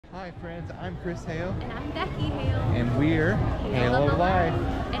Hi friends, I'm Chris Hale. And I'm Becky Hale. And we're Hale of Life.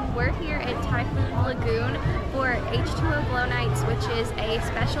 And we're here at Typhoon Lagoon for H2O Glow Nights, which is a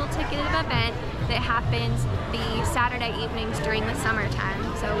special ticketed event that happens the Saturday evenings during the summertime.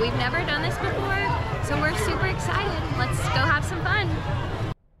 So we've never done this before, so we're super excited. Let's go have some fun.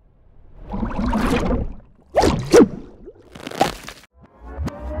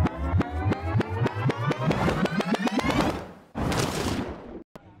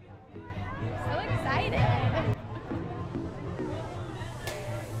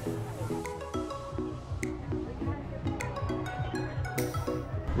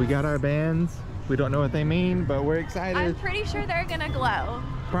 We got our bands. We don't know what they mean, but we're excited. I'm pretty sure they're gonna glow.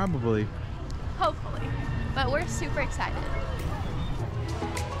 Probably. Hopefully. But we're super excited.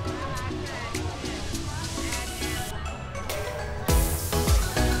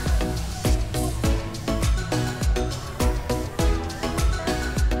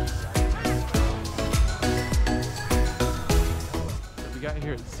 We got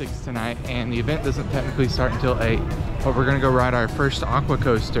here at 6 tonight, and the event doesn't technically start until 8. But we're gonna go ride our first aqua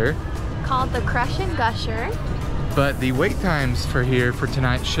coaster Called the Crush and Gusher. But the wait times for here for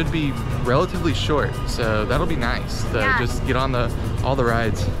tonight should be relatively short, so that'll be nice to just get on all the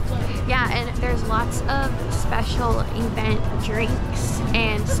rides. Yeah, and there's lots of special event drinks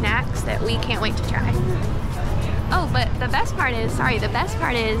and snacks that we can't wait to try. Oh, but the best part is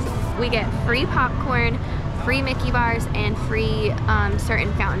we get free popcorn, free Mickey bars, and free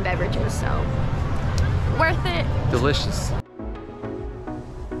certain fountain beverages, so worth it. Delicious.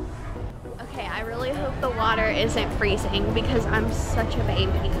 Okay, I really hope the water isn't freezing because I'm such a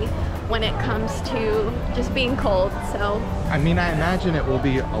baby when it comes to just being cold, so. I mean, I imagine it will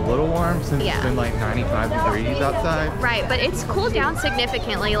be a little warm since it's been like 95 degrees outside. Right, but it's cooled down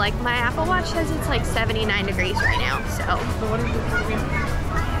significantly. Like my Apple Watch says it's like 79 degrees right now, so.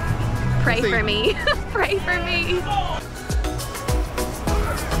 Pray for me. Pray for me.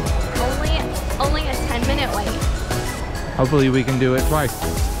 Only a 10-minute wait. Hopefully we can do it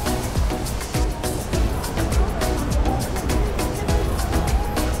twice.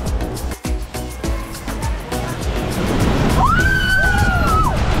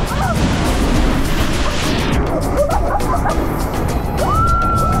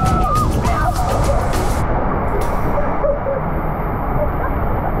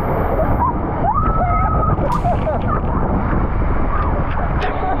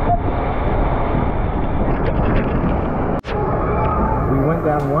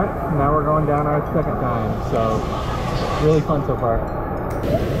 Down once, now we're going down our second time, so really fun so far.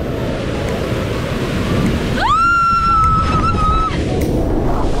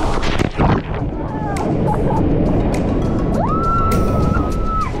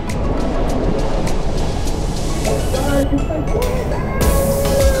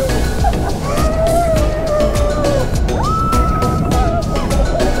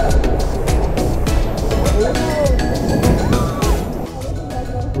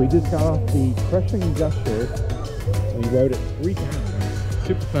 We just got off the Crush and Gusher. We rode it 3 times.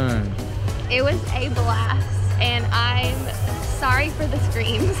 Super fun. It was a blast, and I'm sorry for the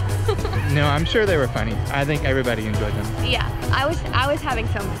screams. No, I'm sure they were funny. I think everybody enjoyed them. Yeah, I was having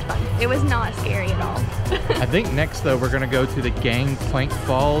so much fun. It was not scary at all. I think next though we're gonna go to the Gangplank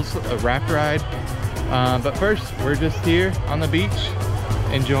Falls, a raft ride. But first, we're just here on the beach,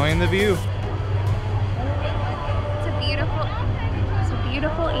 enjoying the view.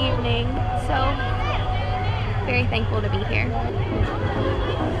 Beautiful evening, so very thankful to be here.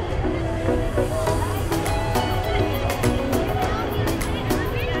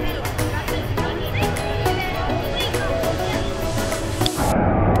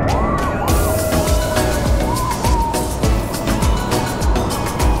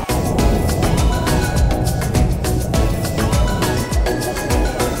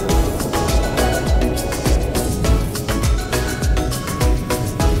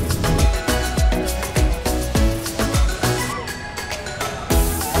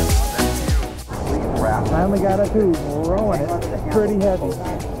 Finally got a tube, we're rowing it. It's pretty heavy.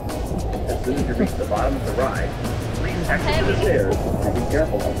 As soon as you reach the bottom of the ride, please exit the stairs and be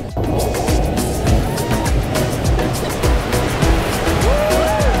careful.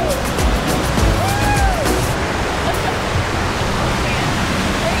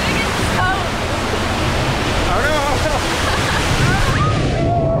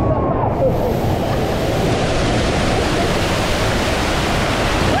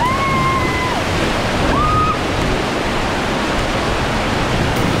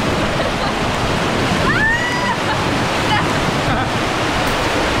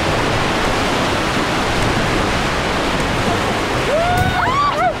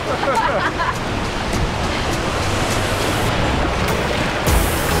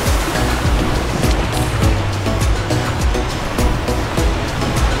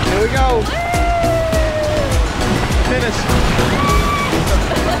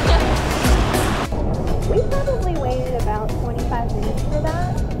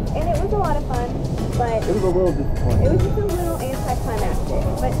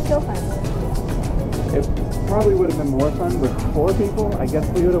 more fun with 4 people. I guess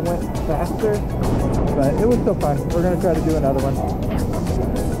we would have went faster, but it was still fun. We're gonna try to do another one.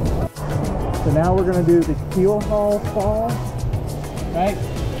 So now we're gonna do the Keel Hall Fall, right?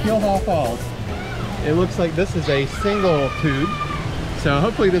 Keel Hall Falls. It looks like this is a single tube, so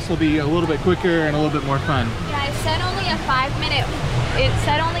hopefully this will be a little bit quicker and a little bit more fun. Yeah, it said only a 5-minute. It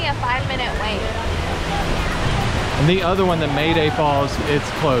said only a 5-minute wait. And the other one, the Mayday Falls, it's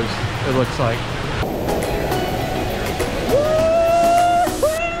closed, it looks like.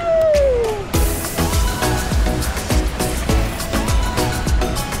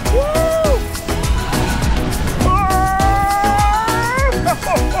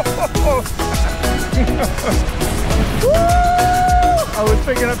 I was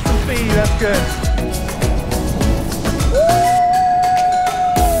picking up some speed, that's good.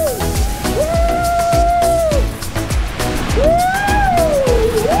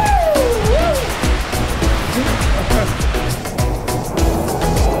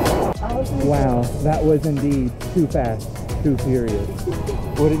 Wow, that was indeed too fast, too furious.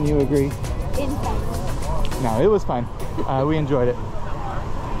 Wouldn't you agree? Insane. No, it was fun. We enjoyed it.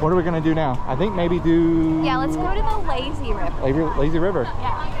 What are we gonna do now? I think maybe do... Yeah, let's go to the Lazy River. Lazy River.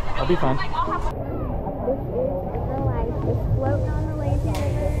 Yeah. That'll be fun. This is real life. Just floating on the Lazy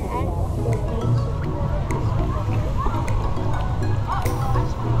River at Disney.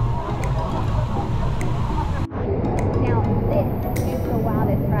 Now, this is the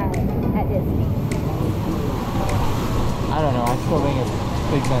wildest ride at Disney. I don't know, I still think it's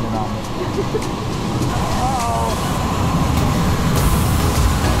Big Thunder Mountain.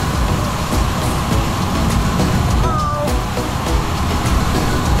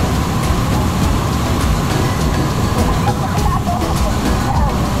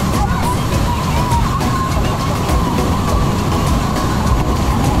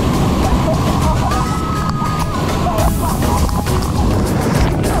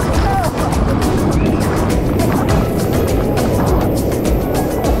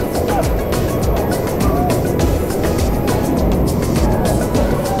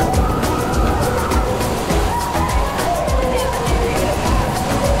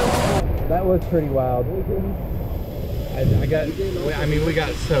 That was pretty wild. I mean, we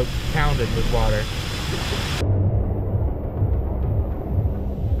got so pounded with water.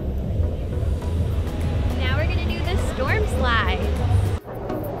 Now we're gonna do the storm slide.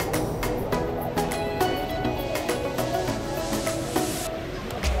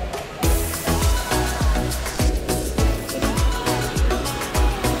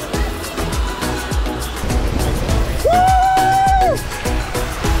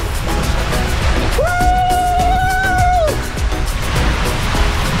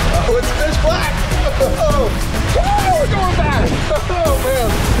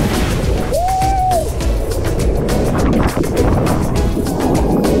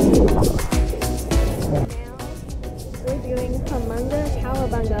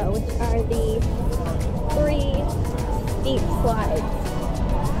 Which are the 3 steep slides.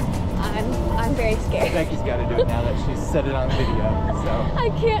 I'm very scared. Becky's got to do it now that she's set it on video, so. I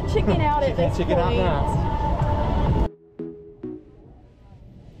can't chicken out at this point. Chicken out now.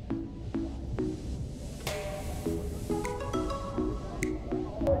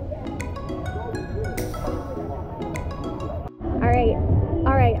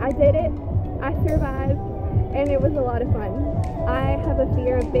 All right, I did it. I survived, and it was a lot of fun. I have a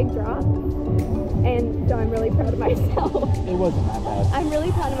fear of big drops, and so I'm really proud of myself. It wasn't that bad. I'm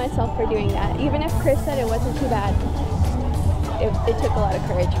really proud of myself for doing that. Even if Chris said it wasn't too bad, it took a lot of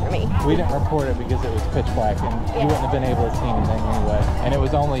courage for me. We didn't report it because it was pitch black, and you wouldn't have been able to see anything anyway. And it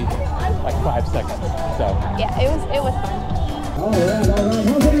was only like 5 seconds, so. Yeah, it was fun. All right.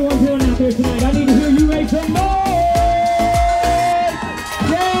 How's everyone doing out there tonight? I need to hear you make some noise!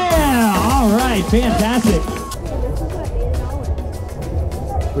 Yeah! All right, fantastic.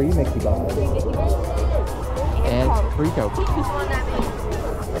 Free Mickey Bars. And free Coke.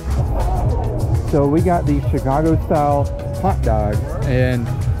 So we got the Chicago style hot dog, and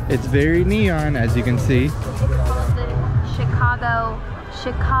it's very neon, as you can see. It's called the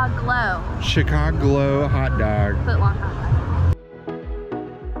Chicago hot dog. Footlong hot dog.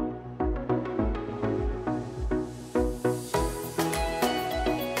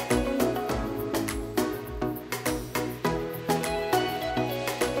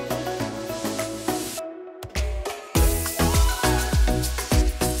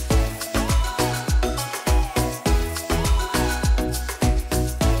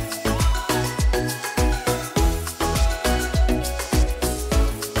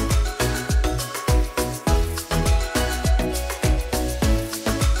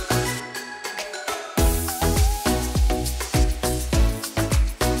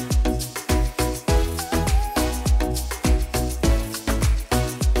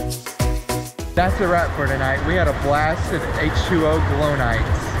 that's a wrap for tonight. We had a blast at H2O Glow Nights.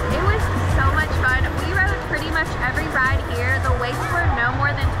 It was so much fun. We rode pretty much every ride here. The waits were no more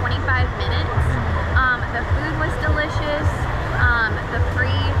than 25 minutes. The food was delicious. The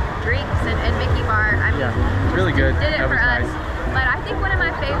free drinks and Mickey bar, I mean, really good. Did it That for was us. nice. But I think one of my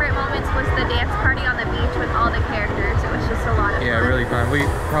favorite moments was the dance party on the beach with all the characters. It was just a lot of fun. Yeah, really fun. We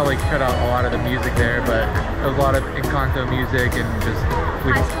probably cut out a lot of the music there, but there was a lot of Encanto music and just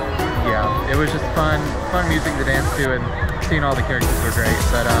High School Musical. yeah, it was just fun music to dance to, and seeing all the characters were great.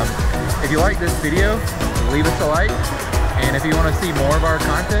 But if you like this video, leave us a like, and if you want to see more of our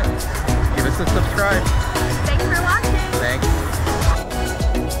content, give us a subscribe. Thanks for watching.